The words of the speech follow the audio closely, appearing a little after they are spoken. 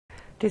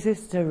This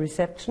is the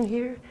reception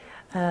here.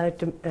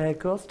 The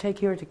girls take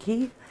here the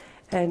key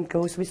and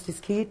goes with this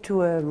key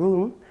to a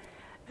room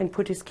and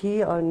put his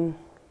key on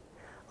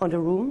the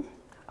room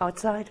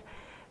outside.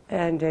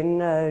 And then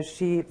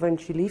when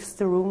she leaves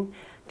the room,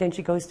 then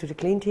she goes to the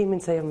clean team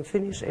and say, I'm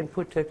finished, and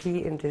put the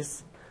key in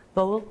this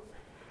bowl.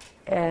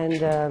 And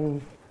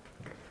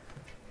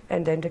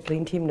then the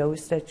clean team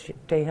knows that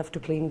they have to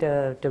clean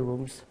the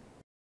rooms.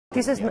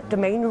 This is the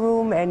main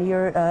room, and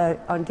here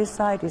on this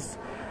side is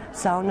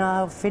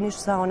sauna, Finnish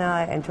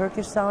sauna and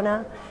Turkish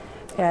sauna,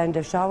 and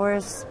the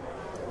showers.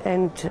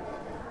 And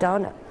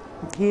down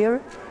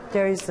here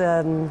there is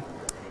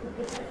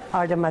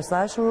are the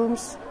massage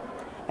rooms,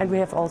 and we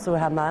have also a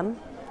hammam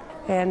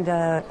and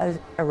a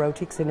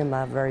erotic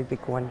cinema, very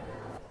big one.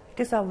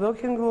 These are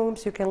working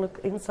rooms. You can look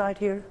inside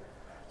here.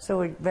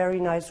 So very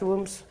nice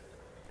rooms,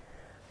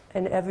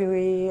 and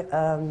every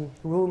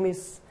room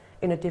is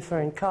in a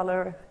different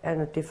color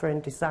and a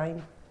different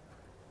design.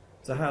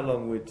 So how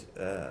long would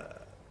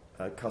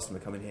a customer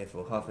come in here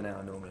for? Half an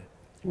hour normally?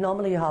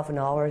 Normally half an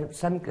hour.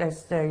 Some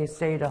guests they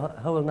stay the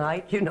whole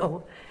night, you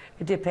know.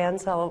 It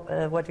depends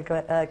what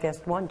the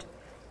guests want.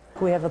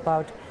 We have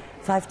about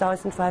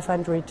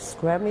 5,500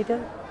 square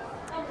meters,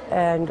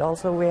 and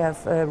also we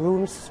have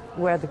rooms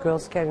where the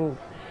girls can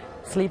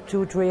sleep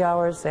 2-3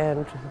 hours,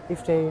 and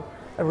if they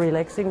a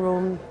relaxing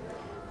room,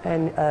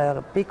 and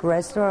a big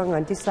restaurant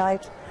on this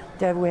side.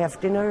 There we have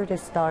dinner. They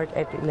start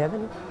at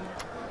 11.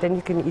 Then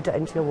you can eat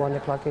until 1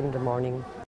 o'clock in the morning.